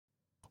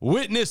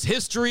Witness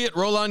history at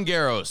Roland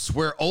Garros,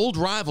 where old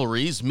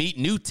rivalries meet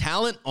new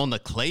talent on the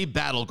clay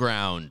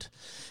battleground.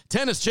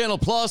 Tennis Channel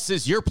Plus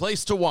is your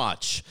place to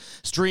watch.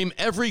 Stream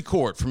every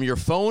court from your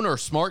phone or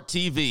smart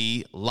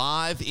TV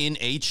live in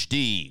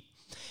HD.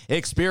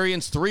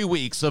 Experience 3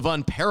 weeks of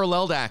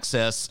unparalleled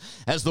access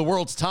as the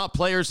world's top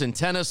players in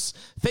tennis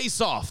face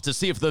off to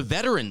see if the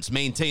veterans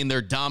maintain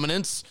their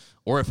dominance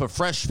or if a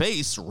fresh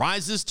face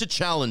rises to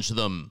challenge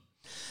them.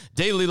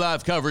 Daily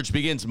live coverage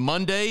begins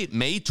Monday,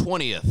 May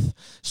 20th.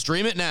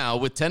 Stream it now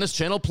with Tennis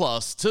Channel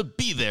Plus to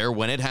be there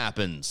when it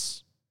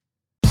happens.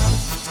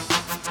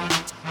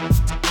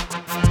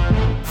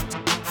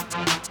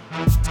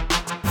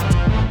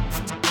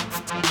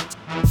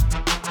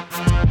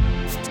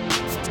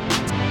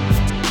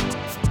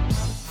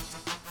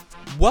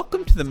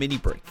 Welcome to the Mini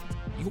Break,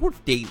 your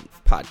daily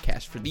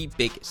podcast for the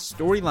biggest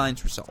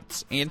storylines,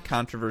 results, and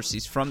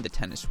controversies from the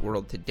tennis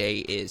world. Today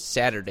is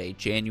Saturday,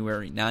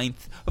 January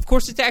 9th. Of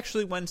course, it's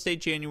actually Wednesday,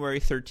 January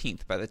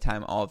 13th by the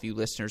time all of you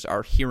listeners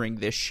are hearing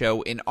this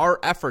show, in our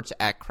efforts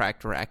at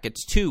Cracked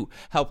Rackets to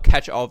help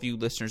catch all of you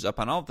listeners up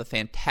on all of the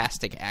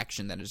fantastic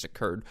action that has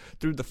occurred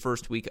through the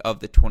first week of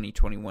the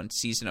 2021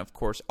 season. Of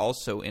course,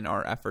 also in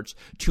our efforts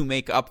to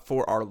make up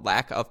for our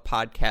lack of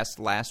podcasts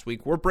last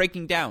week, we're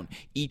breaking down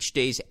each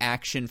day's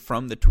action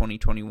from the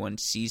 2021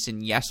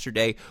 season.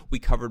 Yesterday, we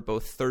covered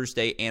both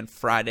Thursday and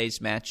Friday's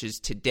matches.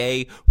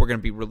 Today, we're going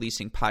to be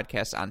releasing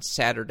podcasts on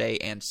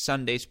Saturday and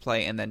Sunday's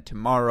play, and then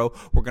tomorrow,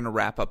 we're going to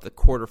wrap up the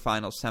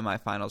quarterfinals,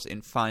 semifinals,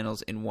 and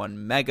finals in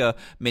one mega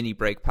mini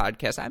break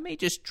podcast. I may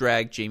just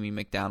drag Jamie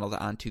McDonald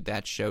onto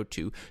that show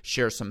to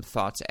share some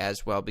thoughts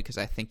as well, because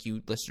I think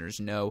you listeners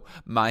know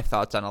my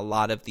thoughts on a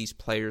lot of these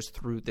players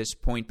through this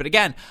point. But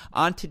again,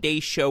 on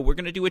today's show, we're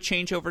going to do a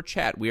changeover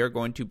chat. We are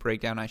going to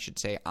break down,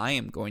 I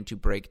am going to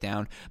break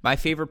down my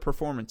favorite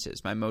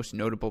performances, my most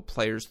notable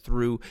players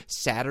through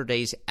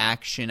Saturday's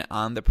action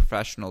on the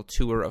professional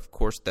tour. Of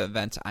course, the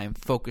events I am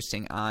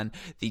focusing on: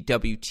 the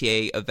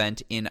WTA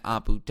event in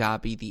Abu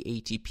Dhabi, the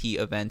ATP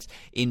event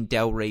in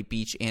Delray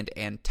Beach and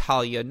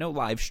Antalya. No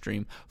live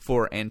stream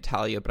for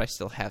Antalya, but I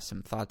still have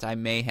some thoughts. I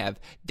may have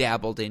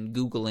dabbled in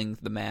Googling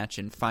the match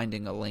and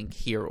finding a link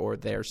here or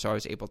there, so I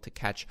was able to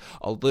catch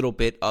a little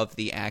bit of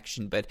the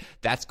action, but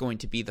that's going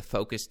to be the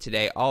focus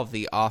today. All of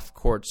the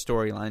off-court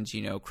storylines,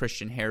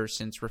 Christian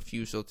Harrison's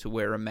refusal to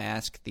wear a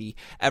mask, the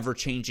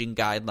ever-changing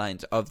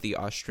guidelines of the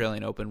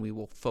Australian Open. We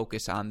will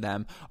focus on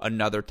them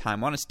another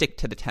time. I want to stick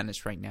to the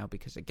tennis right now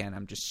because, again,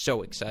 I'm just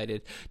so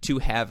excited to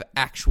have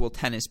actual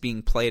tennis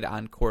being played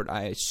on court.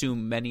 I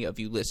assume many of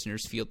you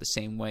listeners feel the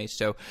same way,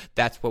 so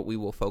that's what we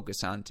will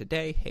focus on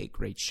today. Hey,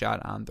 great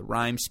shot on the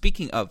rhyme.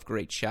 Speaking of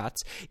great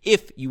shots,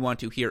 if you want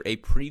to hear a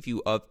preview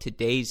of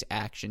today's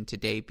action,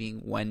 today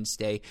being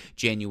Wednesday,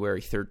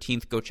 January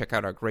 13th, go check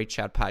out our Great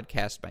Shot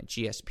podcast by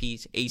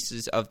GSP's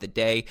Aces of the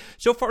Day.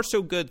 So far,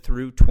 so good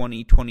through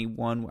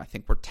 2021. I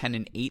think we're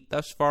 10-8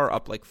 thus far,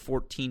 up like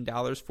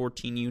 $14,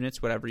 14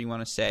 units, whatever you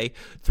want to say,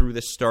 through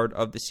the start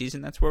of the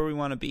season. That's where we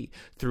want to be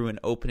through an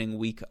opening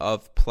week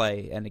of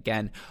play. And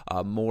again,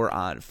 more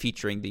on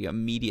featuring the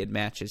immediate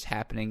matches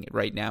happening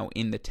right now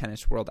in the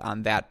tennis world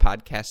on that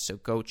podcast. So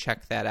go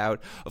check that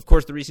out. Of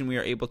course, the reason we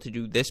are able to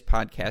do this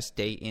podcast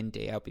day in,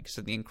 day out, because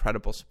of the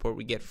incredible support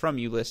we get from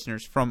you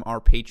listeners, from our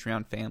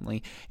Patreon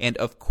family, and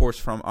of course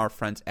from our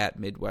friends at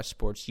Midwest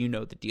Sports. You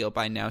know the deal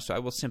by now, so I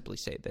will simply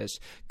say this: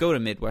 go to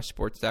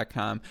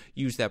MidwestSports.com,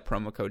 use that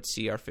promo code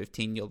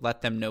CR15. You'll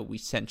let them know we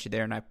sent you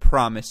there, and I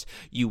promise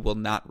you will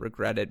not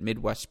regret it.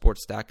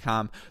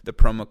 MidwestSports.com. The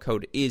promo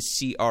code is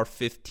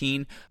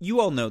CR15. You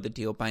all know the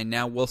deal by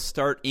now. We'll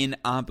start in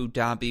Abu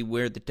Dhabi,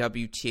 where the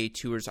WTA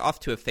Tour is off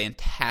to a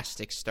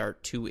fantastic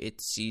start to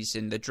its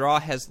season. The draw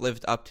has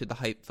lived up to the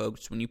hype,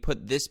 folks. When you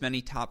put this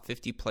many top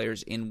 50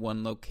 players in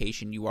one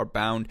location, you are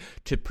bound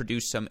to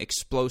produce some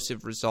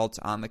explosive results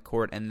on the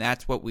court, and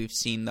that's what we've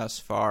seen thus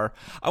far.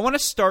 I want to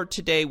start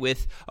today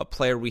with a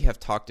player we have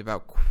talked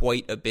about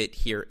quite a bit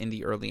here in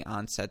the early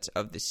onsets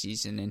of the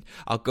season, and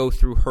I'll go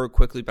through her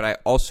quickly, but I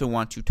also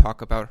want to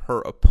talk about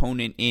her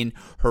opponent in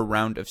her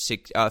round of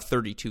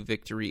 32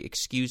 victory,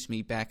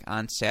 back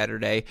on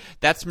Saturday.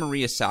 That's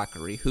Maria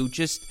Sakkari, who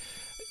just...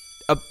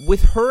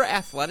 with her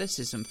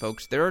athleticism,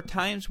 folks, there are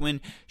times when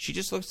she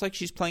just looks like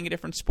she's playing a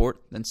different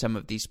sport than some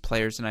of these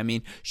players. And I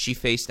mean, she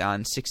faced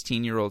on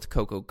 16-year-old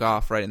Coco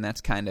Gauff, right? And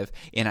that's kind of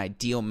an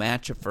ideal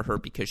matchup for her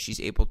because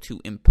she's able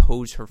to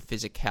impose her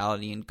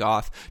physicality. And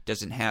Gauff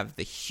doesn't have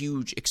the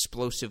huge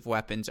explosive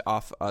weapons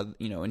off,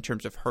 in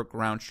terms of her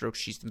ground strokes.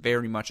 She's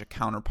very much a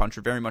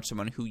counterpuncher, very much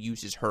someone who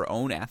uses her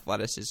own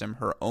athleticism,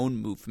 her own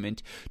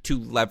movement to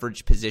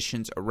leverage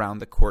positions around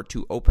the court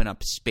to open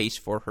up space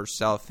for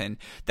herself. And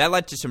that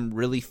led to some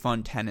really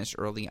fun tennis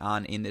early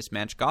on in this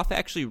match. Gauff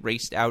actually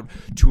raced out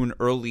to an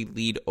early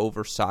lead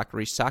over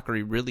Sakkari.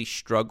 Sakkari really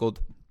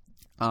struggled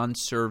on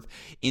serve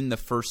in the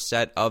first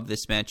set of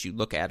this match. You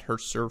look at her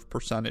serve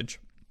percentage,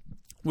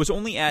 was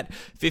only at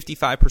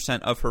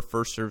 55% of her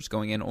first serves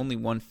going in, only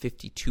won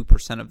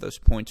 52% of those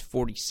points.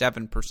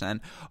 47%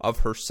 of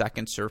her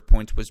second serve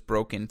points was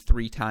broken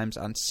 3 times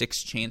on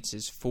 6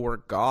 chances for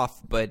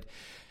Gauff. But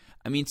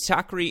I mean,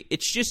 Sakkari,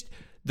 it's just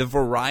the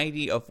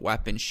variety of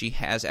weapons she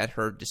has at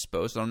her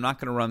disposal. I'm not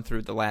going to run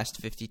through the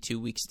last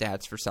 52-week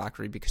stats for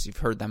Sakkari because you've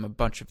heard them a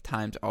bunch of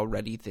times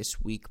already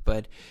this week,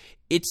 but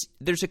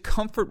there's a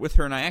comfort with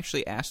her, and I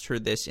actually asked her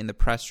this in the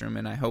press room,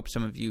 and I hope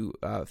some of you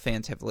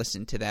fans have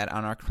listened to that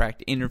on our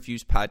Cracked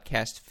Interviews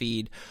podcast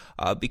feed,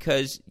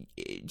 because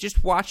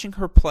just watching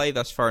her play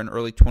thus far in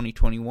early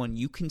 2021,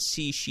 you can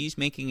see she's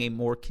making a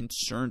more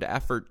concerned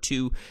effort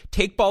to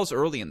take balls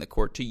early in the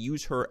court, to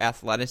use her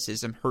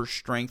athleticism, her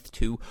strength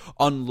to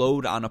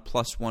unload on a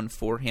 +1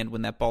 forehand.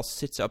 When that ball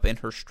sits up in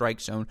her strike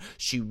zone,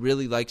 she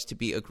really likes to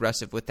be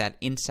aggressive with that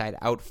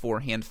inside-out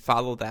forehand,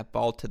 follow that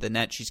ball to the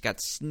net. She's got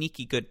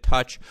sneaky good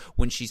touch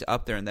when she's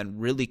up there, and then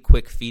really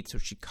quick feet, so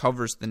she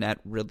covers the net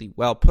really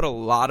well. Put a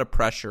lot of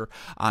pressure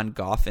on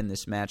Gauff in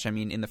this match. I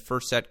mean, in the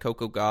first set,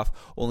 Coco Gauff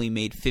only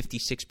made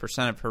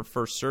 56% of her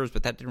first serves,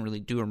 but that didn't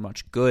really do her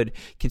much good,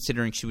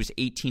 considering she was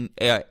 8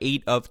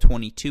 of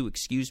 22,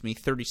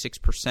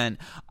 36%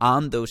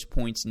 on those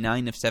points.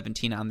 9 of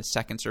 17 on the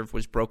second serve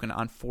was broken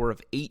on 4 of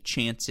 8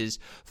 chances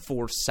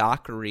for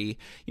Sakkari.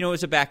 You know, it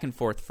was a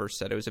back-and-forth first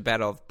set. It was a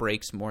battle of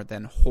breaks more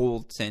than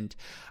holds, and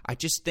I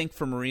just think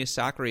for Maria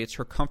Sakkari, it's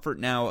her comfort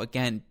now,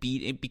 again,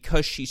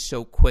 because she's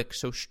so quick,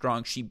 so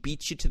strong. She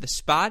beats you to the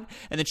spot,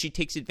 and then she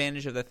takes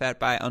advantage of the fact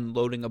by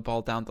unloading a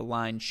ball down the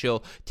line.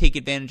 She'll take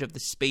advantage of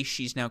the space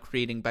she's now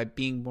creating by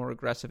being more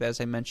aggressive,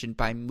 as I mentioned,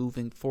 by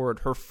moving forward.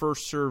 Her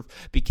first serve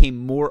became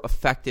more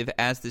effective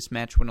as this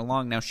match went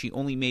along. Now, she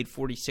only made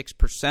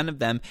 46% of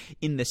them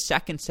in the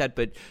second set,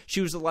 but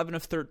she was 11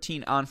 of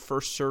 13 on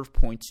first serve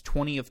points,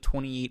 20 of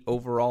 28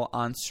 overall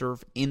on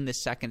serve in the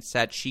second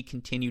set. She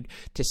continued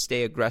to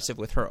stay aggressive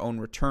with her own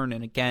return,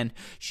 and again,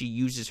 she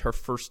uses her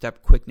first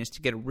step quickness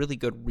to get a really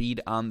good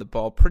read on the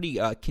ball. Pretty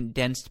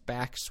condensed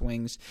back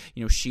swings.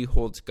 You know, she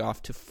holds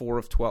Gauff to 4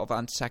 of 12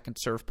 on second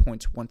serve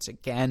points once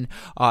again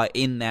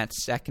in that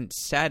second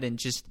set, and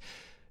just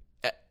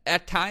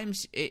at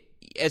times,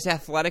 as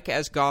athletic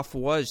as Gauff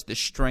was, the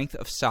strength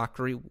of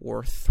Sakkari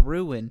wore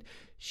through, and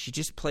she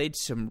just played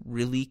some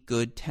really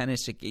good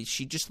tennis.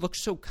 She just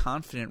looks so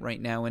confident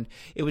right now, and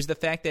it was the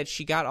fact that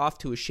she got off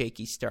to a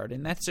shaky start,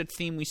 and that's a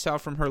theme we saw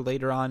from her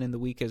later on in the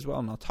week as well,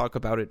 and I'll talk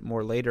about it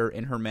more later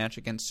in her match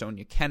against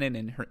Sonia Kenin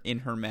and in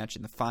her match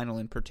in the final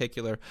in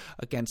particular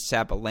against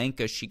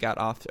Sabalenka. She got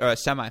off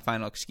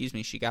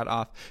semifinal, she got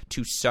off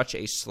to such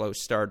a slow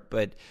start,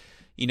 but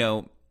you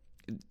know,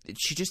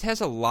 she just has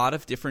a lot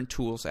of different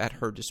tools at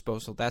her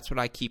disposal. That's what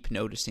I keep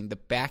noticing. The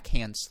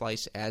backhand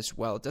slice as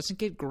well. It doesn't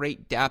get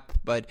great depth,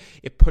 but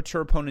it puts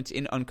her opponents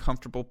in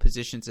uncomfortable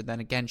positions, and then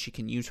again, she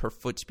can use her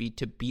foot speed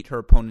to beat her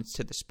opponents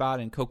to the spot,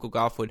 and Coco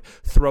Gauff would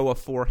throw a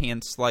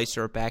forehand slice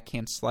or a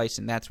backhand slice,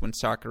 and that's when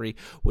Sakkari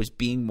was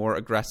being more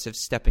aggressive,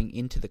 stepping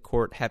into the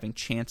court, having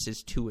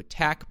chances to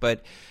attack.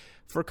 But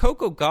for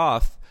Coco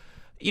Gauff,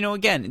 you know,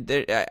 again,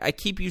 I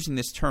keep using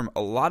this term,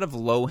 a lot of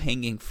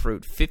low-hanging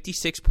fruit.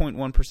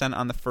 56.1%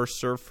 on the first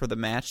serve for the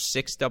match,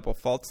 6 double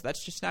faults.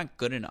 That's just not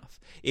good enough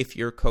if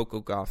you're Coco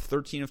Gauff.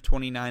 13 of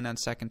 29 on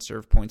second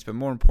serve points, but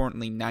more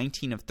importantly,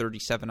 19 of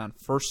 37 on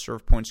first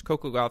serve points.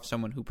 Coco Gauff,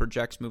 someone who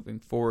projects moving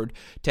forward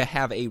to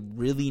have a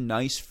really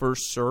nice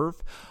first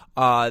serve.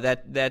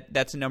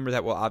 That's a number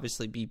that will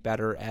obviously be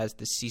better as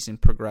the season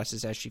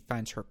progresses, as she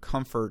finds her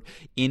comfort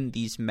in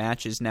these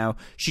matches. Now,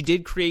 she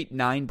did create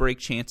 9 break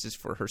chances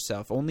for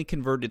herself, only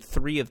converted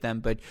 3 of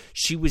them, but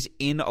she was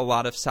in a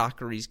lot of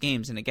Sakkari's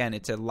games. And again,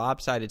 it's a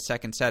lopsided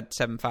second set,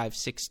 7-5,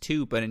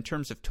 6-2, but in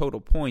terms of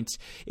total points,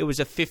 it was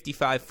a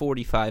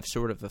 55-45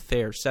 sort of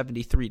affair,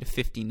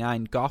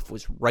 73-59. Gauff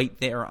was right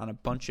there on a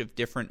bunch of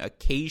different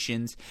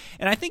occasions.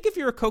 And I think if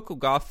you're a Coco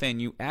Gauff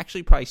fan, you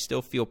actually probably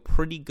still feel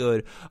pretty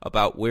good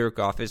about where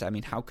Gauff is. I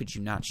mean, how could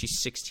you not?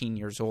 She's 16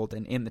 years old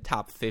and in the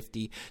top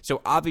 50.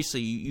 So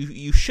obviously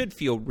you should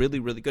feel really,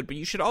 really good, but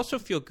you should also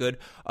feel good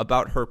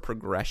about her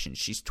progression.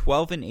 She's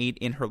 12-8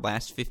 in her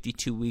last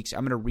 52 weeks. I'm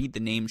going to read the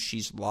names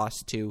she's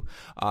lost to.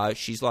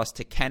 She's lost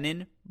to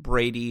Kenin,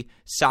 Brady,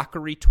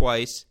 Sakkari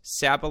twice,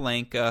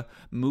 Sabalenka,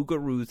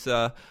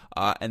 Muguruza,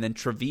 and then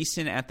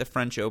Trevisan at the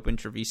French Open.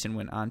 Trevisan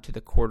went on to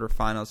the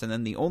quarterfinals. And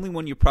then the only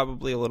one you're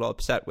probably a little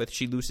upset with,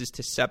 she loses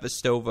to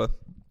Sevastova,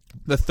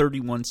 the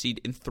 31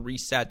 seed, in 3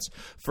 sets,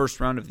 first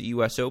round of the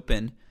U.S.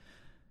 Open.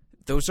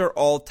 Those are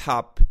all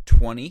top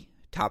 20,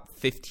 top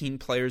 15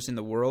 players in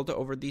the world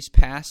over these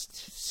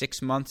past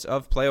 6 months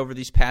of play, over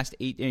these past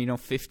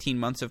 15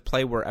 months of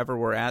play, wherever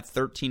we're at,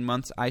 13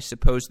 months, I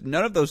suppose.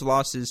 None of those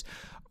losses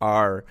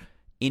are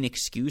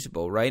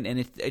inexcusable, right? And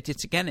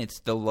it's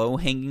the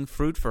low-hanging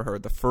fruit for her.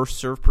 The first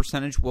serve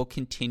percentage will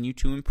continue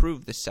to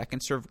improve. The second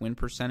serve win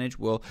percentage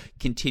will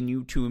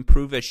continue to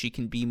improve as she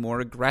can be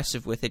more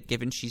aggressive with it,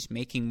 given she's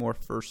making more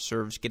first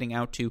serves, getting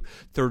out to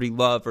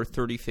 30-love or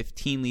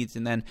 30-15 leads,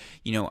 and then,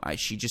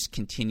 she just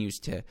continues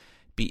to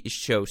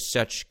show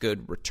such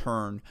good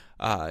return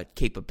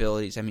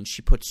capabilities. I mean,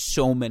 she puts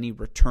so many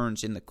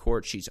returns in the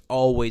court. She's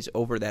always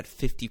over that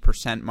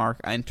 50%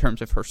 mark in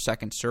terms of her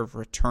second serve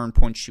return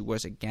points. She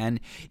was again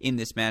in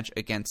this match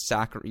against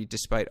Sakkari,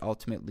 despite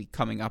ultimately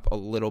coming up a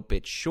little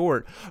bit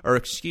short. Or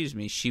excuse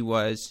me, she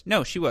was a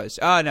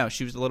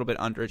little bit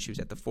under it. She was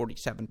at the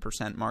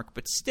 47% mark,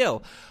 but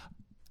still,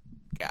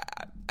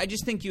 I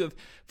just think you have,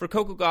 for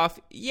Coco Gauff,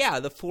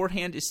 the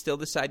forehand is still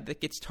the side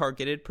that gets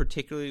targeted,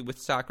 particularly with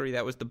Sakkari.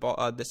 That was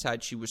the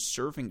side she was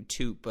serving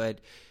to, but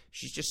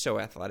she's just so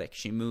athletic.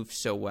 She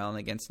moves so well, and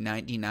against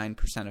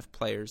 99% of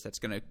players, that's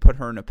going to put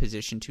her in a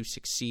position to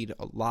succeed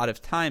a lot of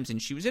times,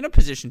 and she was in a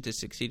position to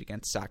succeed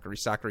against Sakkari.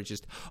 Sakkari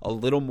just a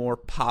little more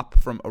pop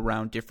from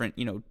around different,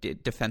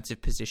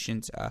 defensive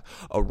positions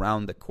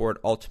around the court.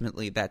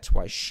 Ultimately, that's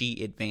why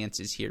she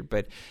advances here,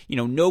 but,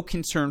 no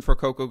concern for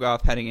Coco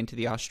Gauff heading into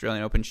the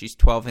Australian Open. She's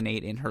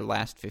 12-8 in her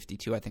last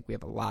 52. I think we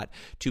have a lot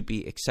to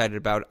be excited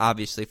about.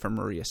 Obviously, for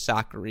Maria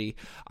Sakkari,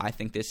 I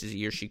think this is a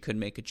year she could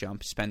make a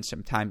jump, spend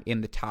some time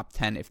in the top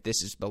 10 if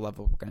this is the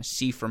level we're going to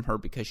see from her,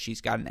 because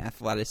she's got an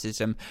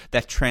athleticism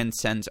that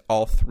transcends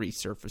all three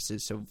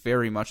surfaces. So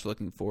very much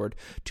looking forward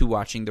to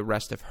watching the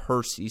rest of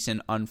her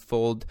season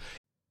unfold.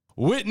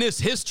 Witness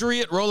history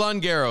at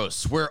Roland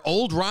Garros, where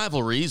old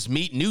rivalries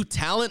meet new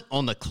talent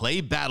on the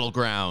clay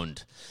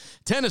battleground.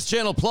 Tennis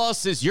Channel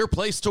Plus is your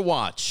place to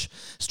watch.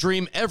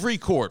 Stream every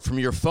court from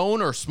your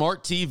phone or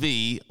smart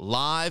TV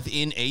live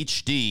in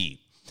HD.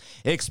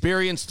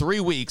 Experience 3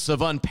 weeks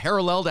of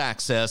unparalleled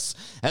access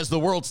as the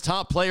world's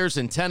top players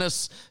in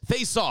tennis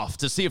face off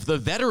to see if the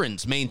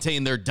veterans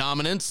maintain their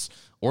dominance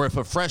or if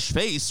a fresh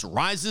face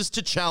rises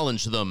to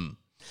challenge them.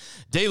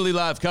 Daily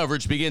live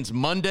coverage begins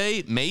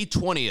Monday, May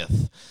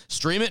 20th.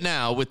 Stream it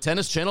now with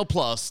Tennis Channel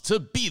Plus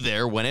to be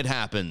there when it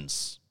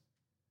happens.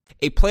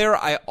 A player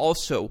I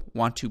also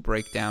want to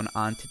break down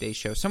on today's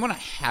show, someone I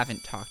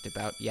haven't talked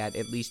about yet,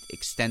 at least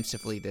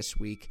extensively this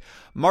week,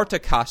 Marta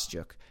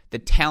Kostyuk, the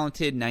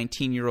talented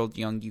 19-year-old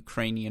young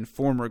Ukrainian,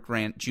 former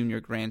junior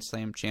Grand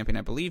Slam champion.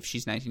 I believe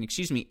she's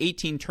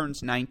 18,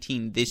 turns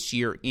 19 this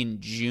year in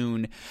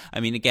June.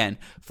 I mean, again,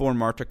 for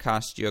Marta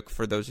Kostyuk,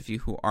 for those of you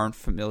who aren't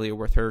familiar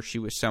with her, she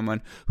was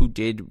someone who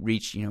did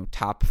reach,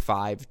 top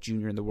 5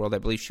 junior in the world. I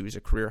believe she was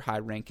a career high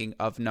ranking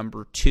of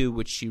number 2,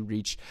 which she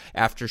reached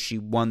after she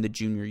won the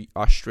Junior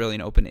Australian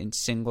Open in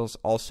singles,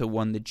 also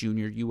won the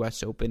Junior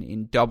US Open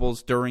in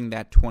doubles during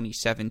that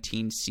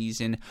 2017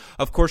 season.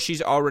 Of course,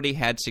 she's already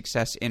had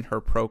success in her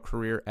pro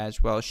career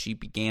as well. She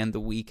began the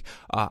week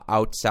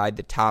outside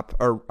the top,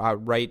 or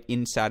right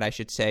inside, I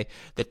should say,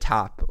 the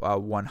top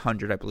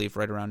 100, I believe,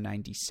 right around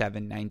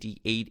 97,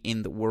 98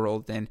 in the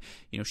world. And,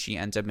 she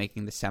ends up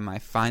making the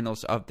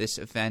semifinals of this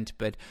event.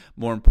 But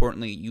more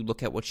importantly, you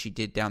look at what she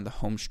did down the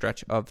home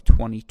stretch of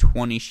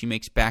 2020. She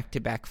makes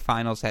back-to-back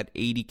finals at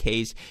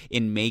 80Ks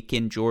in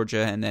Macon,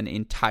 Georgia, and then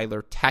in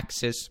Tyler,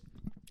 Texas,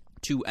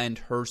 to end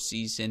her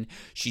season.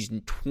 She's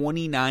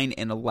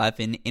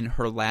 29-11 in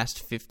her last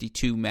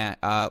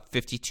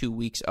 52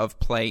 weeks of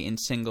play in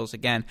singles.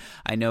 Again,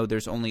 I know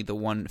there's only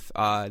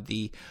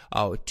the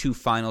 2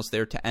 finals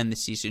there to end the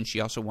season. She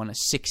also won a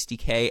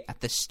 60K at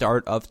the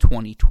start of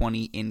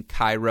 2020 in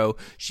Cairo.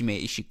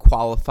 She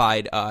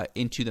qualified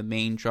into the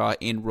main draw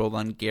in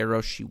Roland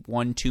Garros. She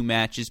won 2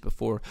 matches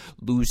before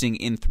losing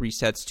in 3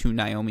 sets to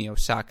Naomi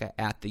Osaka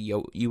at the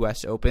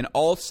U.S. Open.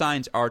 All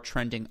signs are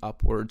trending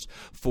upwards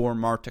for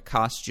Marta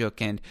Kostyuk,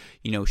 and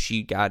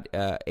she got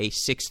a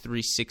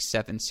 6-3,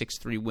 6-7,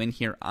 6-3 win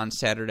here on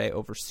Saturday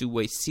over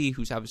Su-Wei Si,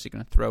 who's obviously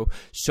going to throw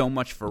so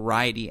much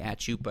variety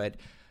at you. But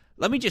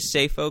let me just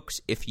say,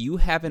 folks, if you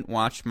haven't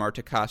watched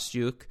Marta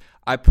Kostyuk,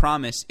 I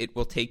promise it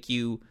will take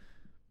you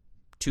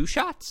 2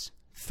 shots,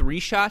 3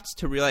 shots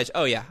to realize,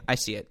 oh yeah, I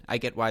see it. I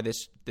get why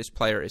this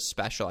player is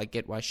special. I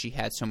get why she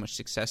had so much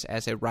success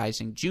as a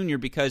rising junior,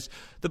 because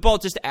the ball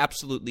just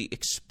absolutely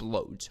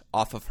explodes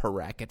off of her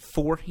racket.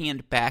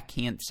 Forehand,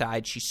 backhand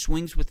side. She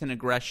swings with an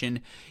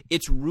aggression.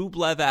 It's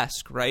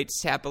Rublev-esque, right?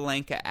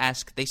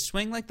 Sabalenka-esque. They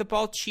swing like the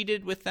ball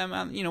cheated with them,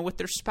 with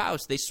their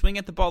spouse. They swing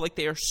at the ball like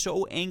they are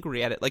so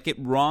angry at it, like it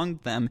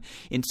wronged them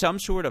in some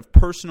sort of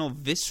personal,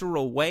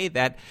 visceral way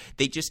that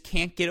they just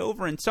can't get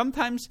over. And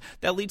sometimes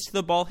that leads to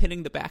the ball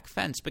hitting the back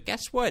fence. But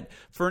guess what?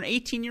 For an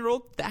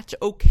 18-year-old, that's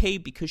okay,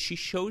 because she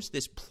shows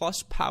this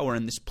plus power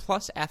and this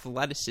plus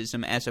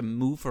athleticism as a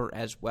mover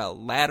as well.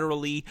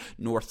 Laterally,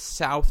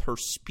 north-south, her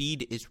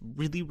speed is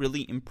really,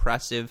 really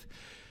impressive.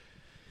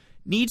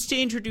 Needs to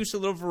introduce a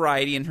little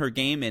variety in her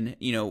game, and,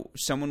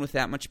 someone with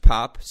that much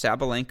pop,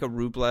 Sabalenka,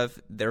 Rublev,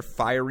 their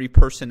fiery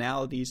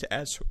personalities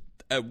as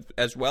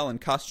well, and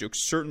Kostyuk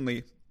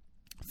certainly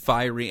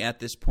fiery at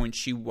this point.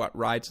 She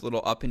rides a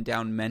little up and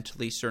down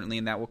mentally, certainly,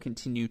 and that will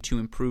continue to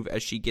improve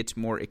as she gets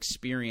more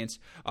experience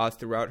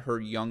throughout her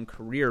young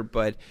career.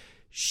 But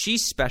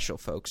She's special,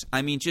 folks.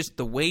 I mean, just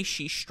the way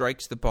she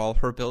strikes the ball,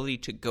 her ability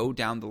to go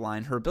down the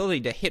line, her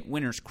ability to hit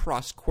winners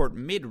cross-court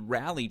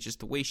mid-rally,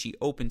 just the way she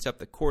opens up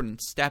the court and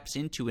steps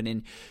into it.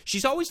 And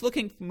she's always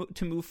looking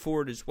to move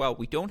forward as well.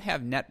 We don't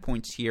have net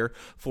points here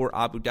for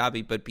Abu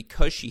Dhabi, but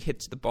because she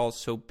hits the ball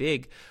so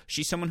big,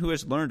 she's someone who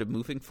has learned that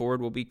moving forward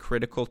will be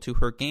critical to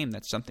her game.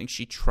 That's something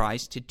she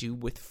tries to do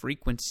with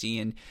frequency,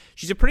 and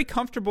she's a pretty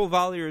comfortable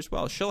volleyer as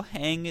well. She'll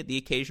hang the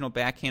occasional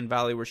backhand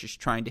volley where she's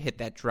trying to hit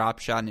that drop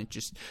shot, and it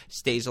just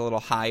stays a little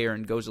higher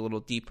and goes a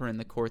little deeper in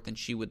the court than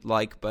she would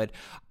like. But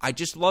I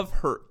just love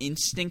her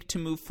instinct to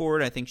move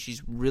forward. I think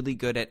she's really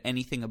good at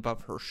anything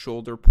above her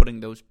shoulder, putting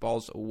those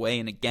balls away.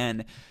 And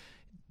again,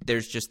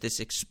 there's just this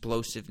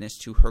explosiveness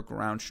to her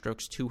ground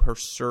strokes, to her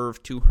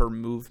serve, to her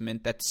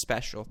movement that's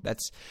special.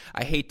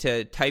 I hate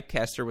to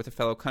typecast her with a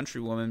fellow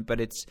countrywoman,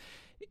 but it's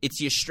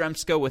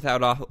Yastremska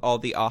without all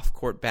the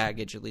off-court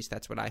baggage. At least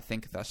that's what I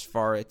think thus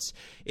far. It's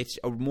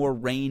a more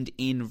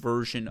reined-in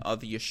version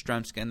of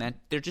Yastremska, and that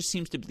there just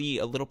seems to be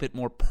a little bit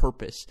more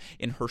purpose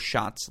in her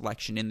shot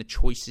selection, in the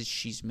choices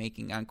she's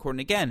making on court. And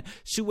again,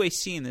 Sue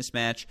C in this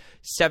match,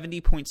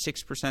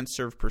 70.6%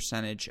 serve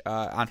percentage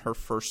on her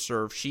first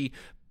serve. She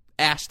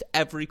asked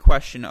every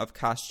question of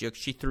Kostyuk.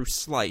 She threw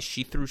slice,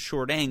 she threw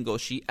short angle,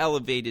 she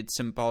elevated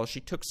some balls,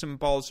 she took some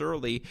balls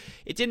early.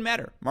 It didn't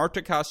matter.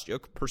 Marta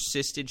Kostyuk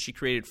persisted. She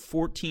created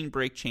 14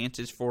 break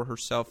chances for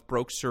herself,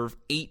 broke serve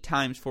 8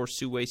 times for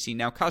Suwaysi.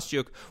 Now,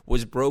 Kostyuk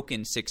was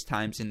broken 6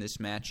 times in this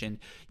match, and,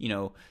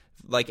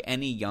 like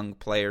any young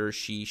player,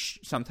 she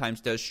sometimes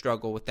does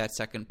struggle with that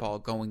second ball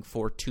going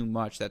for too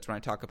much. That's when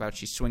I talk about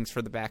she swings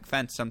for the back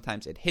fence.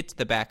 Sometimes it hits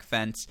the back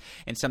fence,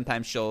 and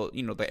sometimes she'll,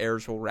 the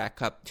errors will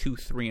rack up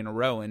 2-3 in a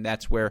row, and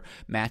that's where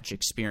match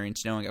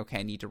experience, knowing, okay,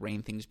 I need to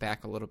rein things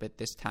back a little bit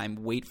this time,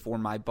 wait for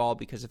my ball,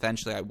 because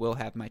eventually I will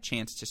have my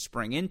chance to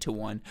spring into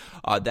one.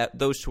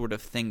 Those sort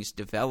of things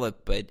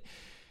develop, but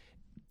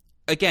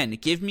again,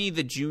 give me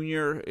the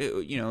junior.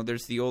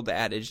 There's the old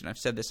adage, and I've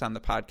said this on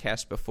the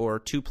podcast before: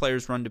 2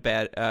 players run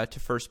to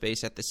first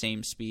base at the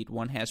same speed.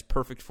 One has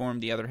perfect form,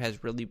 the other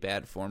has really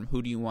bad form.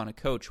 Who do you want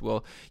to coach?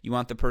 Well, you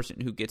want the person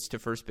who gets to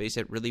first base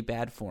at really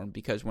bad form,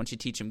 because once you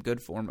teach him good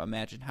form,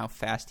 imagine how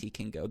fast he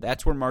can go.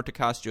 That's where Marta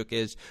Kostyuk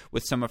is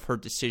with some of her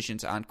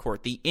decisions on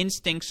court. The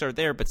instincts are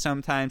there, but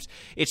sometimes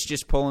it's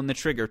just pulling the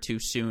trigger too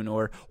soon,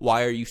 or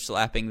why are you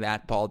slapping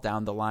that ball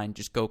down the line?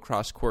 Just go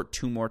cross court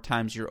 2 more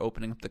times. You're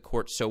opening up the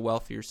court so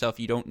well for yourself.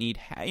 You don't need,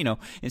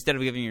 instead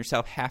of giving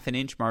yourself half an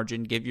inch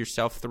margin, give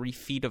yourself 3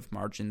 feet of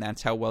margin.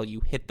 That's how well you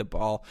hit the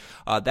ball.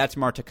 That's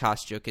Marta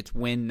Kostyuk. It's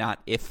win, not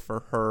if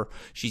for her.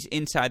 She's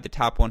inside the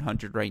top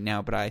 100 right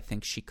now, but I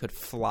think she could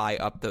fly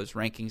up those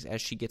rankings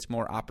as she gets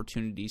more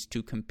opportunities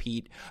to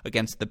compete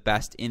against the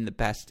best in the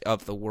best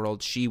of the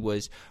world. She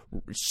was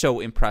so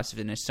impressive,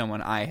 and as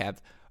someone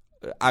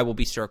I will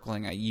be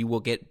circling. You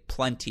will get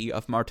plenty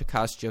of Marta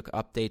Kostyuk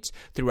updates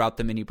throughout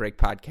the Mini Break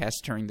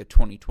podcast during the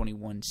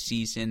 2021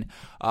 season.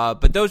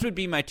 But those would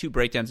be my 2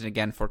 breakdowns. And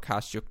again, for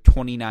Kostyuk,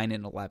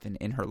 29-11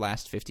 in her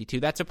last 52.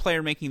 That's a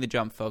player making the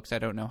jump, folks. I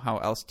don't know how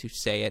else to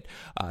say it.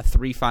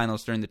 3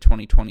 finals during the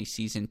 2020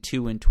 season,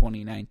 2 in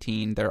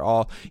 2019. They're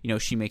all,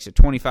 she makes a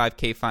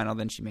 25K final,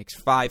 then she makes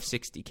 5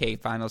 60K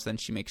finals, then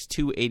she makes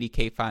 2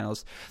 80K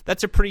finals.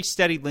 That's a pretty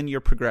steady linear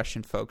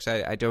progression, folks.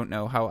 I don't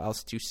know how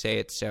else to say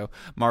it. So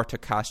Marta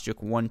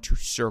Kostyuk, 1 to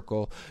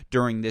circle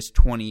during this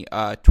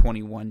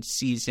 2021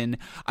 season.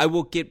 I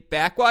will get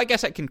back. Well, I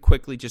guess I can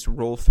quickly just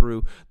roll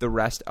through the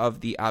rest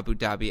of the Abu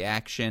Dhabi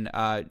action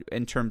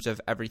in terms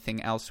of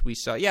everything else we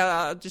saw. Yeah,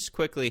 I'll just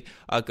quickly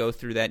go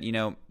through that.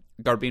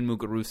 Garbine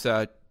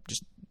Muguruza,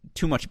 just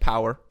too much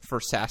power for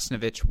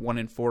Sasnovich.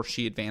 1-4,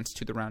 she advanced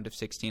to the round of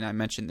 16. I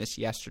mentioned this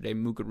yesterday.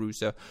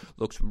 Muguruza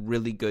looks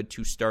really good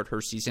to start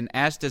her season,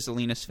 as does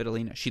Alina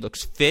Svitolina. She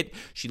looks fit.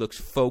 She looks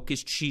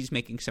focused. She's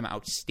making some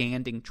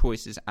outstanding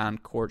choices on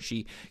court.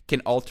 She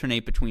can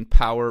alternate between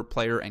power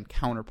player and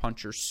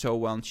counterpuncher so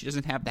well, and she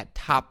doesn't have that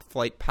top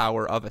flight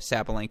power of a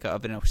Sabalenka,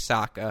 of an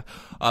Osaka,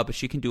 but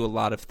she can do a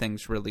lot of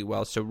things really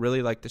well. So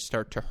really like the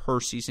start to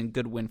her season.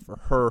 Good win for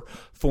her.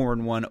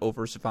 4-1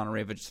 over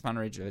Zvonareva.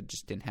 Zvonareva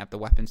just didn't have the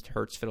weapons to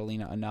hurt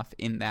Svitolina enough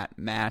in that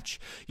match.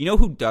 You know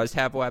who does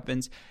have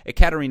weapons?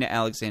 Ekaterina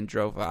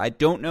Alexandrova. I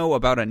don't know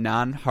about a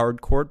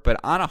non-hard court, but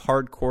on a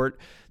hard court,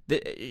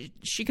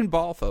 she can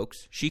ball,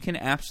 folks. She can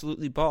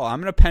absolutely ball.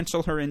 I'm going to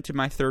pencil her into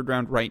my 3rd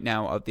round right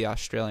now of the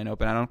Australian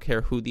Open. I don't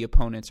care who the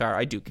opponents are.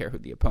 I do care who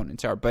the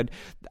opponents are, but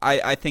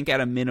I think at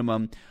a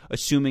minimum,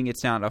 assuming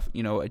it's not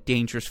a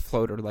dangerous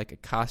floater like a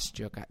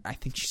Kostyuk, I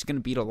think she's going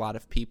to beat a lot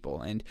of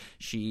people. And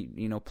she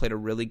played a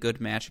really good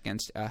match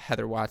against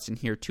Heather Watson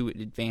here to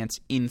advance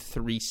in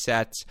 3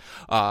 sets.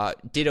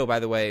 Ditto, by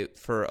the way,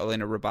 for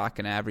Elena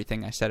Rybakina.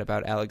 Everything I said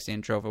about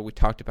Alexandrova, we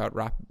talked about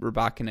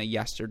Rybakina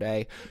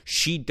yesterday.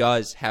 She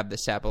does have the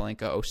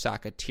Sabalenka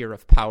Osaka tier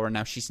of power.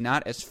 Now, she's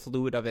not as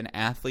fluid of an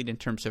athlete in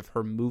terms of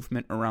her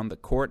movement around the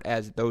court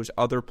as those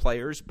other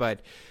players,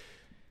 but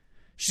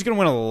she's going to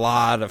win a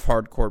lot of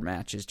hard court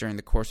matches during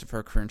the course of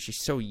her career, and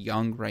she's so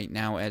young right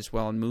now as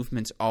well, and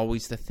movement's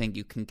always the thing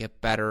you can get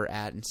better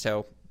at. And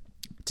so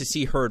to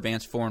see her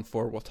advance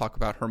 4-4. We'll talk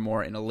about her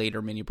more in a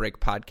later mini break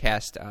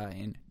podcast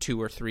in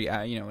 2 or 3,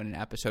 in an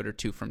episode or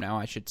 2 from now,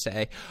 I should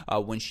say,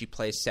 when she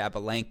plays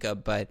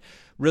Sabalenka. But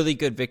really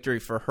good victory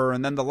for her.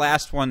 And then the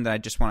last one that I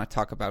just want to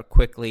talk about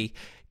quickly,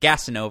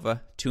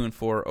 Gasanova,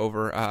 2-4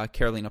 over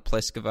Karolina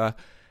Pliskova.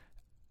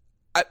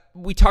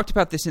 We talked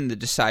about this in the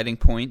deciding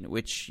point,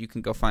 which you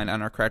can go find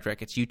on our Cracked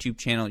Racquets YouTube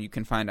channel. You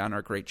can find on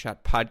our Great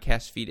Shot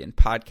podcast feed in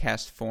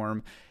podcast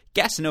form.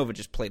 Gasanova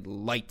just played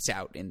lights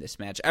out in this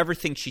match.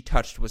 Everything she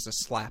touched was a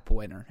slap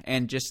winner.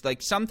 And just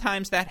like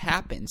sometimes that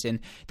happens. And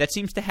that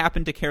seems to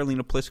happen to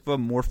Karolina Pliskova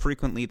more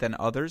frequently than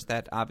others.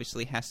 That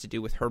obviously has to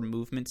do with her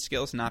movement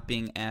skills not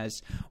being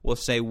as, we'll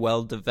say,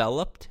 well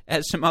developed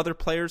as some other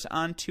players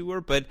on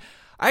tour. But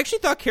I actually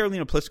thought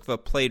Karolina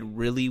Pliskova played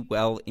really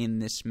well in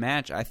this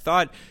match. I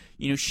thought,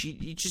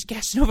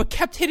 Gasanova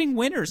kept hitting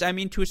winners. I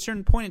mean, to a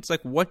certain point, it's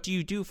like, what do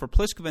you do for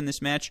Pliskova in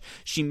this match?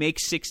 She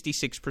makes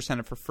 66%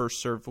 of her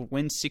first serve,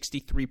 wins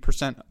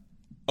 63%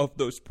 of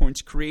those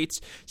points, creates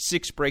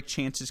 6 break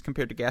chances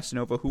compared to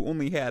Gasanova, who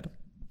only had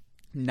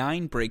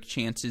 9 break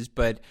chances.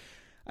 But,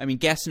 I mean,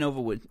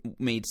 Gasanova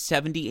made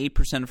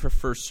 78% of her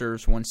first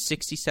serves, won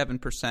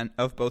 67%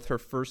 of both her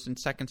first and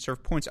second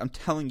serve points. I'm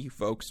telling you,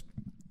 folks,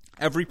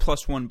 every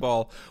 +1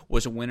 ball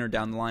was a winner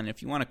down the line.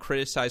 If you want to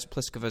criticize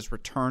Pliskova's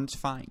returns,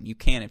 fine, you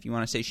can. If you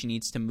want to say she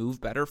needs to move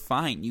better,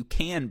 fine, you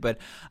can. But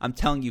I'm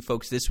telling you,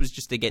 folks, this was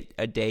just to get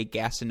a day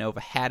Gasanova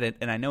had it.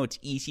 And I know it's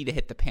easy to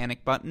hit the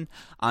panic button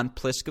on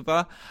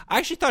Pliskova. I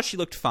actually thought she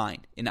looked fine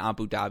in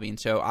Abu Dhabi. And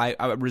so I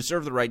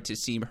reserve the right to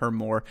see her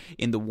more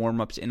in the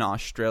warm-ups in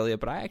Australia.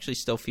 But I actually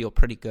still feel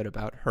pretty good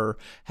about her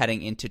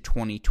heading into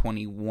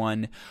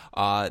 2021.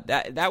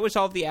 That was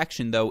all the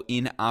action, though,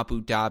 in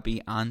Abu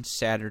Dhabi on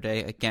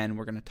Saturday. Again,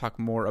 we're going to talk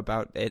more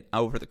about it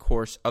over the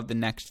course of the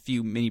next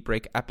few mini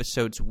break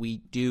episodes we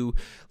do.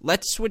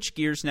 Let's switch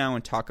gears now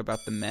and talk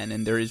about the men.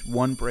 And there is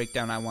one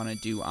breakdown I want to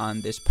do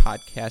on this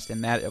podcast,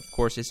 and that, of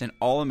course, is an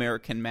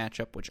All-American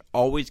matchup, which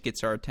always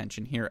gets our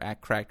attention here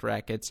at Cracked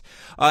Racquets.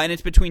 And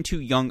it's between 2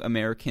 young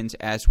Americans,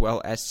 as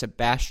well as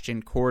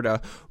Sebastian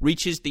Korda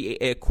reaches the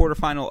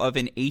quarterfinal of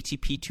an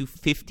ATP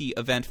 250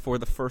 event for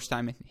the first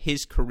time in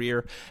his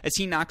career, as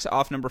he knocks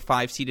off number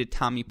 5-seeded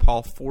Tommy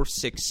Paul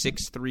 4-6,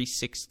 6-3,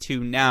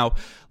 6-2. Now,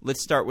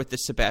 let's start with the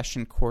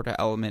Sebastian Korda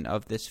element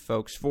of this,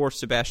 folks. For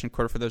Sebastian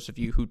Korda, for those of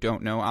you who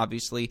don't know,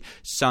 obviously,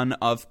 son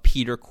of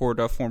Peter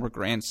Korda, former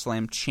Grand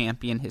Slam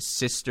champion. His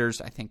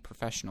sisters, I think,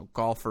 professional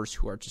golfers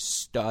who are just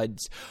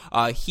studs.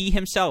 He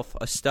himself,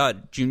 a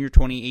stud, Junior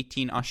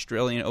 2018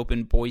 Australian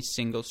Open boys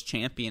singles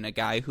champion, a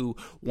guy who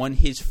won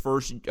his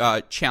first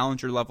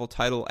challenger-level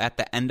title at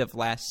the end of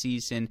last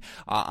season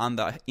on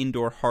the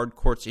indoor hard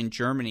courts in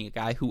Germany, a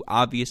guy who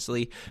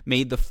obviously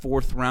made the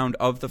 4th round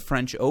of the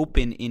French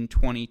Open in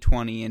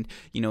 2020, and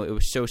it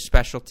was so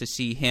special to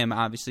see him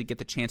obviously get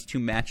the chance to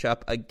match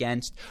up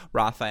against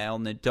Rafael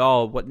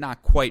Nadal, but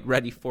not quite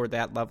ready for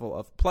that level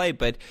of play.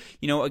 But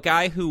a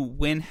guy who,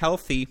 when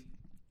healthy,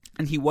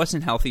 and he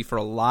wasn't healthy for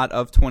a lot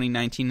of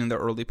 2019 and the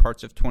early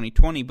parts of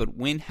 2020, but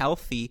when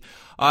healthy,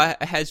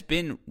 has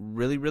been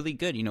really, really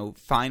good.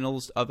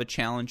 Finals of a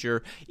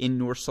challenger in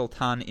Nur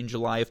Sultan in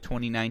July of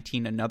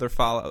 2019, another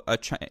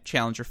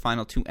challenger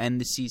final to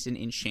end the season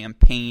in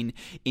Champaign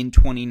in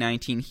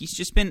 2019. He's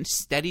just been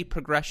steady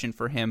progression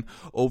for him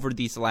over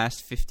these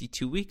last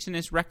 52 weeks, and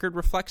his record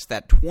reflects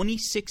that.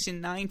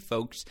 26-9,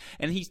 folks,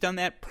 and he's done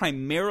that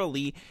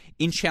primarily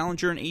in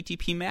challenger and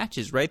ATP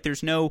matches, right?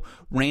 There's no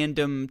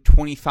random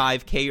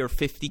 25K or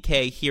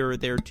 50K here or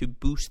there to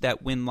boost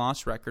that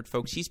win-loss record,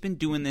 folks. He's been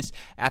doing this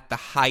at the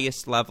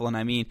highest level, and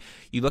I mean,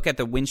 you look at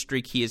the win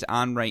streak he is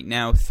on right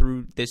now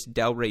through this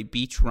Delray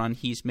Beach run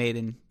he's made,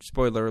 and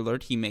spoiler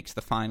alert, he makes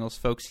the finals,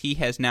 folks. He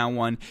has now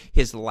won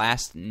his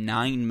last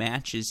 9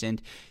 matches,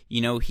 and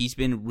he's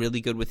been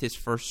really good with his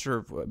first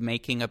serve,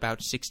 making about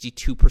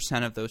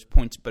 62% of those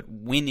points, but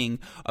winning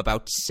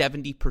about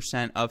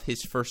 70% of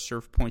his first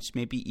serve points,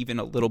 maybe even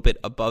a little bit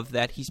above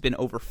that. He's been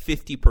over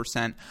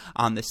 50%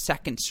 on the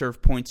second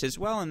serve points as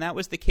well, and that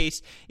was the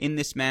case in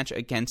this match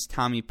against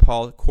Tommy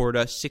Paul.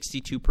 Korda,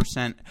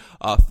 62%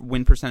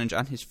 win percentage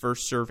on his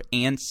first serve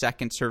and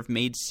second serve,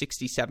 made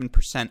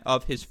 67%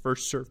 of his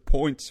first serve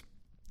points,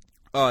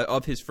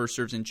 of his first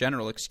serves in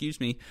general,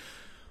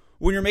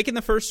 When you're making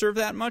the first serve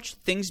that much,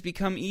 things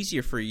become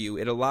easier for you.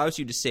 It allows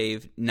you to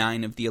save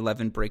 9 of the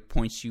 11 break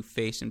points you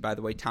face. And by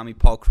the way, Tommy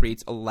Paul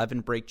creates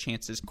 11 break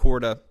chances.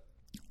 Korda,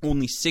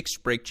 only 6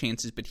 break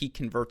chances, but he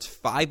converts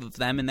 5 of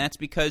them, and that's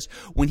because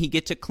when he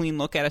gets a clean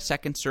look at a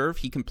second serve,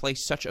 he can play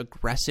such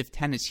aggressive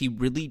tennis. He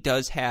really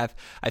does have,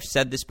 I've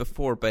said this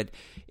before, but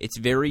it's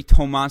very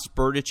Tomas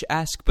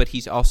Berdych-esque, but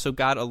he's also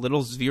got a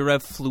little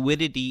Zverev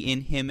fluidity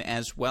in him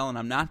as well, and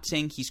I'm not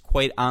saying he's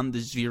quite on the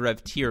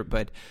Zverev tier,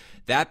 but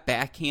that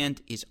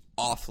backhand is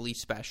awfully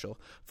special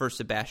for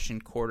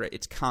Sebastian Korda.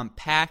 It's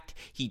compact.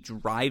 He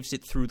drives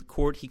it through the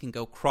court. He can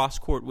go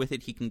cross-court with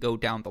it. He can go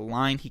down the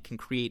line. He can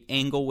create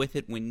angle with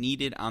it when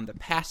needed on the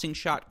passing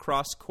shot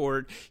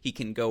cross-court. He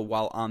can go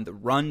while on the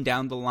run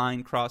down the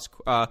line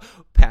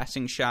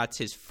passing shots.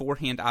 His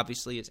forehand,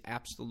 obviously, is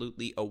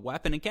absolutely a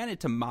weapon. Again,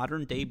 it's a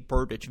modern-day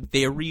Berdych.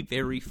 Very,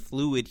 very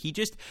fluid. He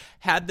just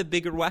had the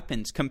bigger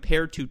weapons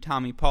compared to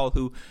Tommy Paul,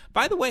 who,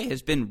 by the way,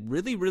 has been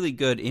really, really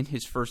good in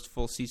his first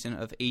full season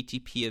of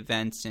ATP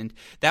events, and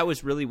that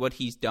was really what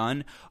he's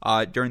done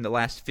during the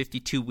last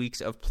 52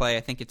 weeks of play. I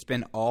think it's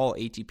been all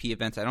ATP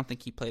events. I don't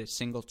think he played a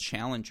single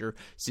challenger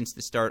since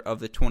the start of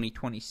the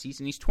 2020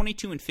 season. He's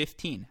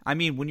 22-15. I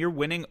mean, when you're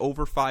winning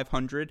over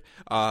 500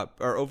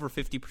 or over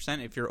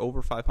 50%, if you're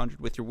over 500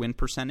 with your win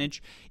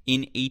percentage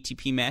in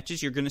ATP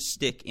matches, you're going to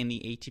stick in the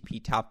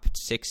ATP top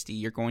 60.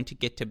 You're going to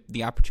get to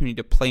the opportunity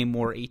to play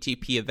more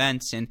ATP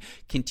events and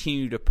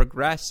continue to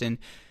progress, and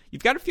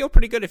you've got to feel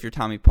pretty good if you're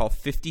Tommy Paul.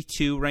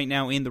 52 right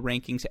now in the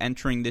rankings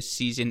entering this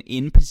season,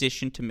 in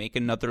position to make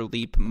another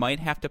leap. Might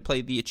have to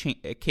play the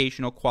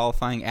occasional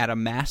qualifying at a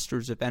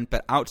Masters event,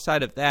 but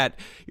outside of that,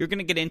 you're going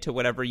to get into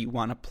whatever you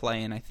want to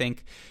play. And I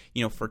think,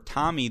 for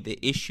Tommy, the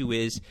issue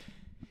is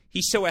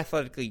he's so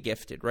athletically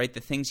gifted, right? The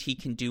things he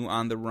can do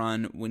on the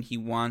run when he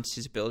wants,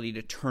 his ability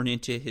to turn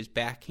into his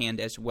backhand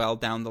as well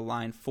down the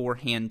line,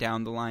 forehand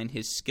down the line,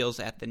 his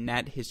skills at the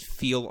net, his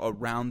feel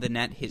around the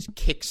net, his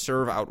kick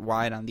serve out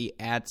wide on the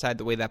ad side,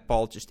 the way that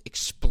ball just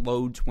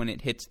explodes when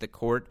it hits the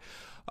court.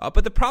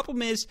 But the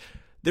problem is,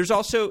 there's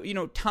also,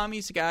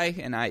 Tommy's a guy,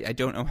 and I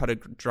don't know how to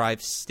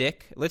drive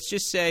stick. Let's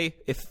just say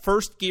if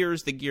first gear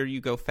is the gear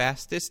you go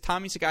fastest,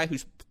 Tommy's a guy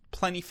who's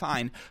plenty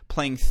fine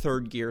playing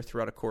third gear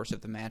throughout a course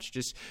of the match,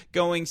 just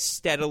going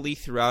steadily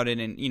throughout it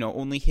and,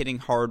 only hitting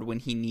hard when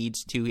he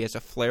needs to. He has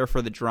a flair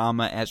for the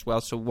drama as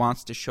well, so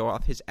wants to show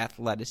off his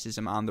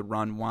athleticism on the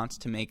run, wants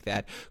to make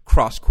that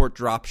cross-court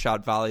drop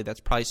shot volley that's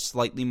probably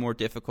slightly more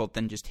difficult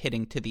than just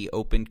hitting to the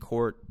open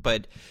court,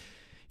 but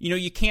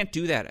you can't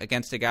do that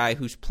against a guy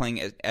who's playing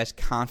as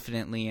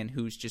confidently and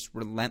who's just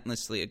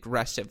relentlessly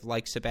aggressive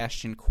like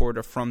Sebastian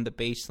Korda from the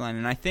baseline.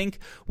 And I think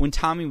when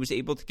Tommy was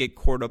able to get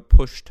Korda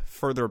pushed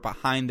further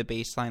behind the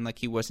baseline like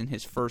he was in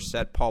his first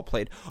set, Paul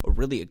played a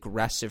really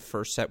aggressive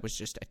first set, was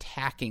just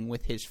attacking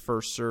with his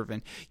first serve.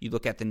 And you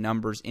look at the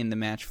numbers in the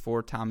match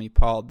for Tommy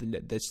Paul,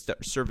 the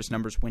service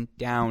numbers went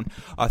down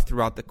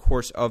throughout the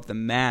course of the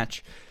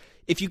match.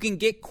 If you can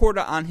get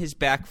Korda on his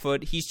back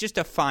foot, he's just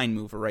a fine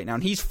mover right now,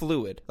 and he's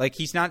fluid. Like,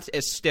 he's not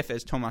as stiff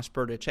as Tomas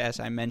Berdych, as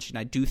I mentioned.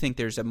 I do think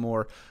there's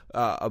a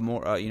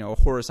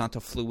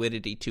horizontal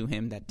fluidity to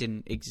him that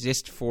didn't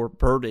exist for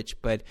Berdych,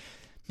 but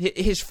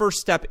his first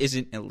step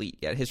isn't elite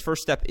yet. His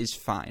first step is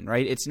fine,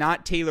 right? It's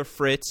not Taylor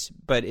Fritz,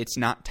 but it's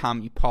not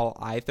Tommy Paul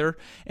either.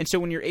 And so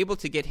when you're able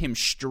to get him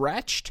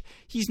stretched,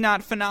 he's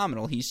not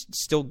phenomenal. He's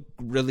still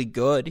really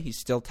good. He's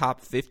still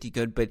top 50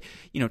 good, but,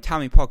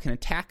 Tommy Paul can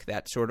attack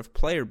that sort of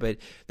player. But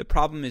the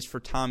problem is for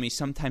Tommy,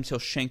 sometimes he'll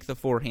shank the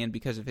forehand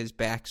because of his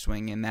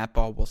backswing, and that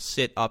ball will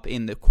sit up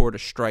in the Korda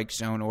strike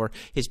zone, or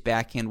his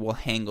backhand will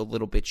hang a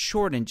little bit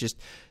short, and just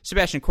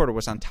Sebastian Korda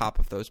was on top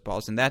of those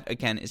balls. And that,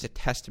 again, is a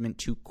testament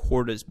to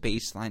Korda's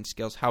baseline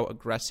skills, how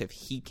aggressive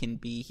he can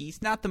be.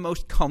 He's not the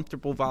most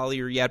comfortable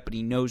volleyer yet, but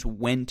he knows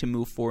when to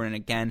move forward. And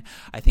again,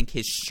 I think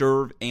his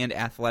serve and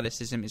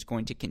athleticism is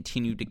going to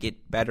continue to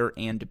get better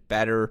and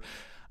better.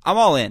 I'm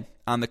all in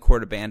on the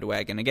Korda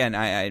bandwagon. Again,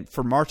 I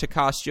for Marta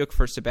Kostyuk,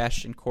 for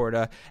Sebastian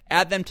Korda,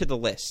 add them to the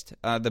list.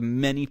 The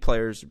many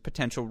players,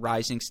 potential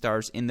rising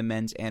stars in the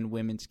men's and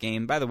women's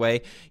game. By the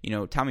way,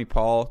 Tommy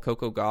Paul,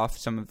 Coco Gauff,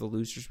 some of the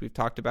losers we've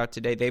talked about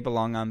today, they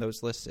belong on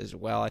those lists as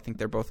well. I think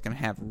they're both going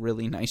to have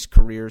really nice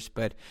careers.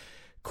 But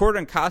Korda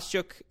and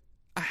Kostyuk,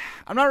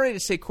 I'm not ready to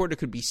say Korda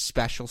could be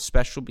special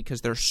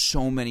because there's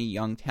so many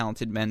young,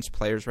 talented men's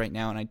players right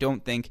now, and I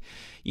don't think,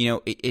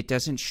 it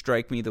doesn't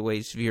strike me the way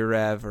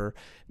Zverev or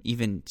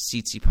even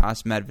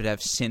Tsitsipas, Medvedev,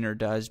 Sinner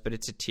does, but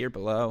it's a tier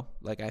below.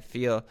 I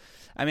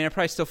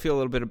probably still feel a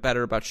little bit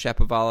better about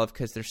Shapovalov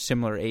because they're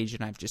similar age,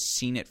 and I've just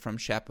seen it from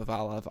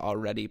Shapovalov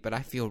already, but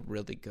I feel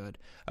really good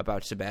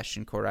about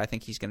Sebastian Korda. I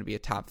think he's going to be a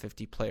top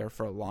 50 player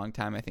for a long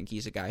time. I think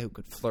he's a guy who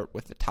could flirt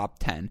with the top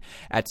 10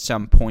 at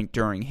some point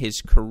during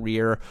his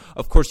career.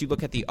 Of course, you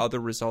look at the other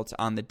results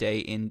on the day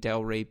in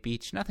Delray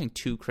Beach, nothing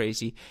too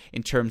crazy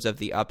in terms of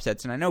the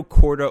upsets, and I know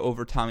Korda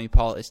over Tommy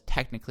Paul is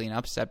technically an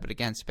upset, but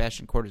again,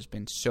 Sebastian Korda has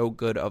been so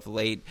good of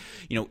late.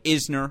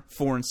 Isner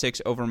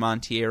 4-6 over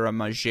Monteiro.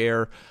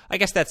 Majer, I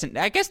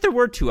guess there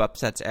were two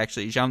upsets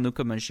actually.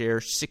 Gianluca Majer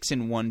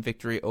 6-1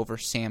 victory over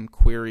Sam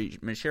Querrey.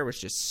 Majer was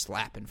just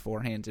slapping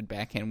forehands and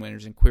backhand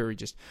winners, and Querrey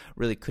just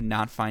really could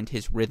not find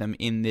his rhythm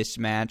in this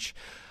match.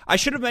 I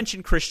should have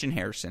mentioned Christian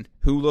Harrison,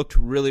 who looked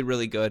really,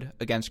 really good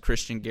against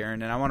Christian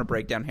Guerin, and I want to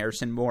break down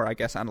Harrison more, I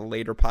guess, on a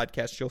later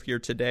podcast you'll hear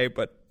today,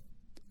 but,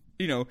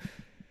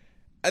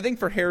 I think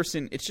for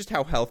Harrison, it's just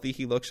how healthy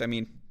he looks.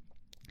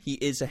 He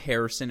is a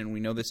Harrison, and we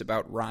know this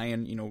about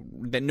Ryan,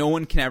 that no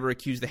one can ever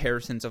accuse the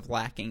Harrisons of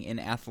lacking in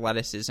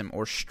athleticism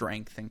or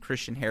strength, and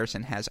Christian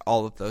Harrison has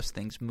all of those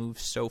things,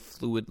 moves so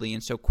fluidly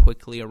and so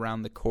quickly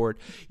around the court.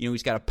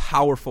 He's got a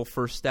powerful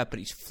first step, but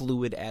he's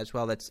fluid as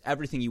well. That's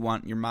everything you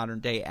want in your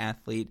modern-day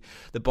athlete.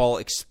 The ball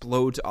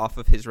explodes off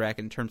of his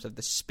racket in terms of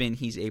the spin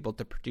he's able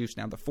to produce.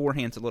 Now, the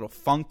forehand's a little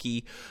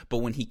funky, but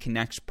when he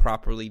connects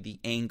properly, the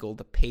angle,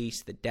 the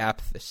pace, the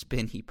depth, the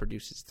spin he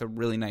produces, it's a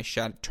really nice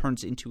shot. It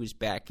turns into his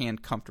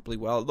backhand comfortably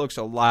well. It looks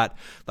a lot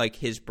like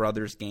his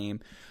brother's game,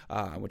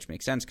 which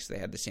makes sense because they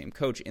had the same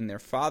coach in their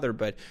father.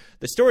 But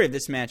the story of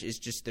this match is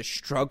just the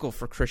struggle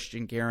for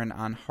Christian Guerin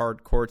on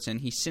hard courts,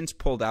 and he's since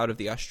pulled out of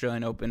the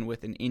Australian Open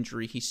with an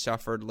injury he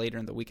suffered later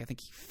in the week. I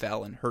think he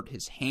fell and hurt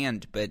his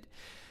hand, but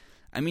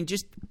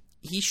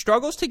he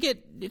struggles to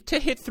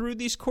hit through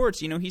these courts.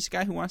 He's a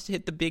guy who wants to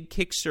hit the big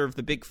kick serve,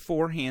 the big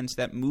forehands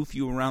that move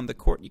you around the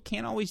court. You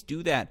can't always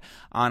do that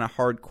on a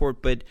hard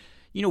court, but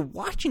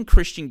watching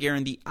Christian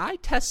Guerin, the eye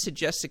test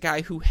suggests a guy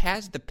who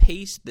has the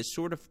pace, the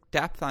sort of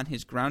depth on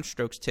his ground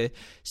strokes to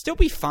still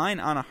be fine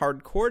on a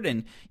hard court.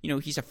 And,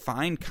 he's a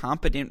fine,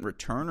 competent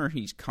returner.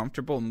 He's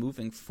comfortable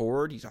moving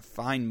forward. He's a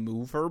fine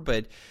mover.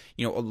 But,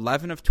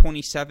 11 of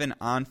 27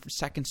 on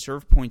second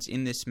serve points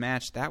in this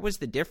match, that was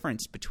the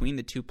difference between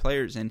the two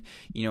players. And,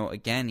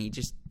 again,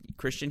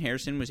 Christian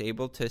Harrison was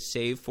able to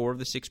save 4 of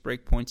the 6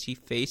 break points he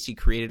faced. He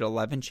created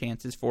 11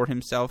 chances for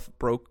himself,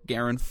 broke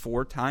Guerin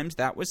 4 times.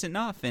 That was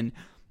enough. And,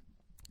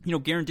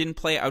 Guerin didn't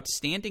play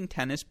outstanding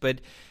tennis,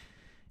 but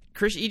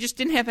he just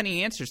didn't have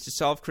any answers to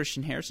solve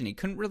Christian Harrison. He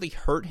couldn't really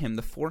hurt him.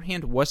 The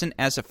forehand wasn't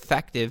as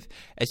effective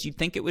as you'd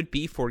think it would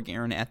be for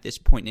Guerin at this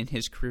point in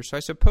his career. So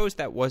I suppose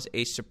that was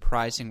a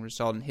surprising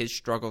result, and his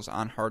struggles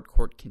on hard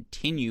court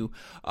continue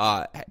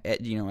at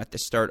the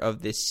start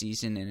of this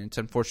season. And it's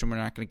unfortunate we're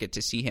not going to get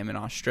to see him in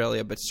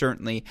Australia, but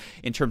certainly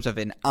in terms of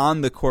an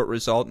on-the-court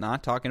result,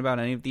 not talking about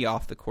any of the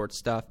off-the-court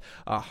stuff,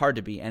 hard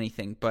to be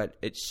anything, but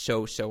it's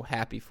so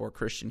happy for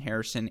Christian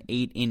Harrison.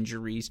 8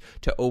 injuries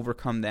to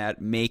overcome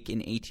that, make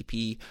an ATP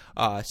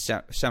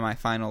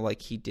semifinal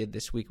like he did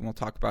this week, and we'll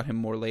talk about him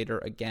more later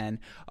again.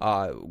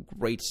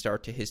 Great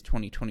start to his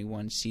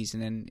 2021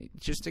 season, and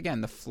just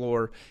again the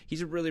floor,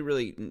 he's a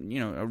really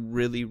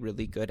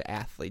good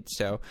athlete.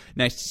 So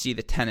nice to see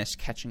the tennis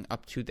catching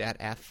up to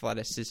that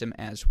athleticism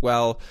as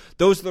well.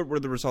 Those were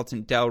the results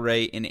in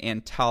Delray and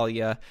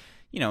Antalya.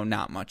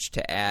 Not much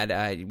to add.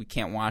 We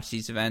can't watch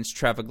these events.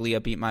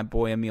 Travaglia beat my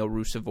boy Emil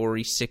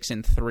Rusevori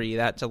 6-3.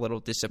 That's a little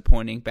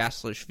disappointing.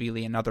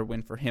 Basilashvili, another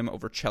win for him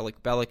over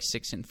Celik Belic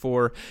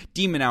 6-4.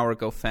 De Minaur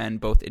Goffin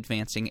both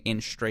advancing in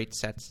straight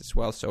sets as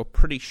well. So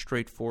pretty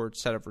straightforward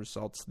set of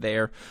results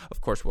there. Of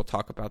course, we'll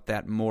talk about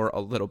that more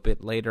a little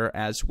bit later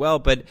as well.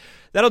 But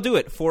that'll do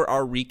it for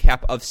our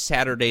recap of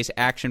Saturday's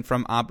action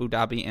from Abu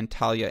Dhabi,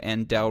 Antalya,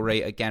 and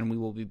Delray. Again, we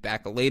will be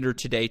back later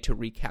today to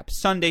recap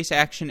Sunday's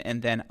action,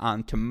 and then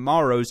on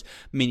tomorrow's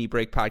mini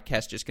break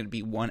podcast, just going to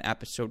be one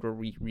episode where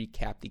we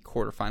recap the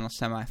quarterfinals,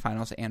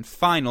 semifinals, and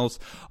finals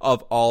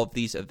of all of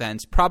these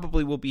events.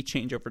 Probably will be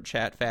changeover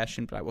chat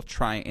fashion, but I will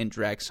try and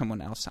drag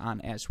someone else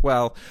on as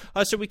well,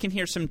 so we can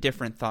hear some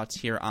different thoughts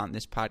here on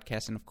this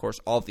podcast. And of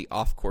course, all of the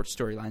off-court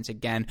storylines.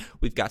 Again,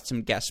 we've got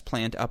some guests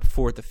planned up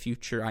for the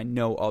future. I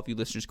know all of you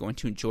listeners are going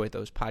to enjoy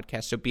those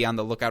podcasts, so be on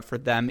the lookout for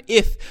them.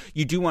 If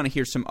you do want to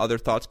hear some other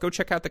thoughts, go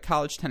check out the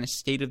College Tennis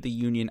State of the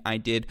Union I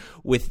did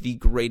with the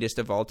greatest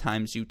of all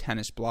time zoo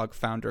tennis blog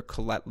founder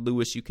Colette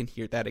Lewis. You can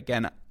hear that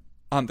again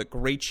on the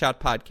Great Shot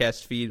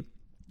podcast feed.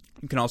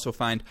 You can also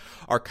find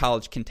our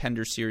College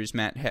Contender series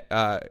Matt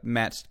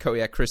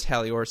Koyak, Chris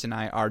Halioris, and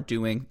I are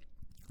doing,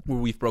 where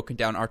we've broken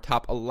down our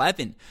top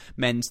 11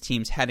 men's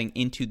teams heading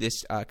into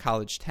this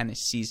college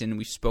tennis season.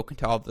 We've spoken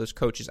to all of those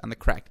coaches on the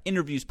Cracked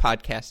Interviews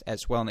podcast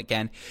as well. And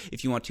again,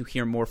 if you want to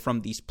hear more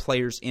from these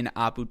players in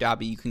Abu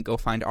Dhabi, you can go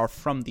find our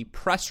From the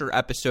Presser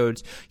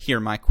episodes.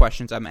 Hear my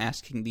questions I'm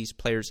asking these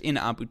players in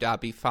Abu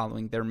Dhabi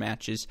following their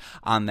matches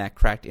on that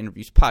Cracked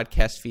Interviews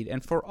podcast feed.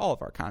 And for all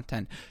of our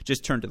content,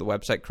 just turn to the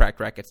website,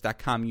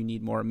 crackedrackets.com. You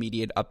need more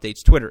immediate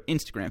updates. Twitter,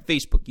 Instagram,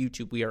 Facebook,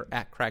 YouTube. We are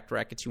at Cracked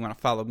Rackets. You want to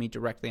follow me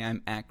directly,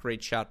 I'm at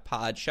Great Shot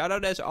Pod. Shout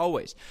out as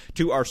always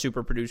to our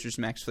super producers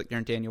Max Flickner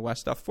and Daniel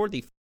Westoff for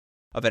the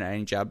of an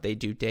editing job they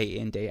do day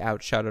in, day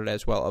out. Shout out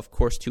as well, of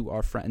course, to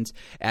our friends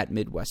at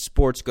Midwest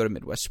Sports. Go to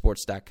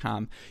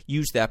MidwestSports.com.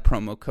 Use that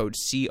promo code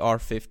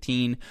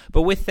CR15.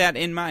 But with that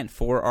in mind,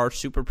 for our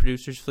super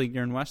producers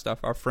Flickner and Westoff,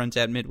 our friends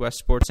at Midwest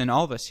Sports, and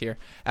all of us here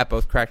at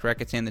both Cracked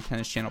Rackets and the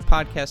Tennis Channel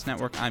Podcast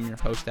Network, I'm your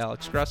host,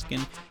 Alex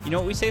Gruskin. You know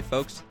what we say,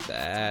 folks?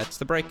 That's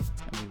the break.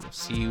 And we will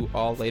see you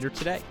all later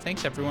today.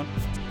 Thanks, everyone.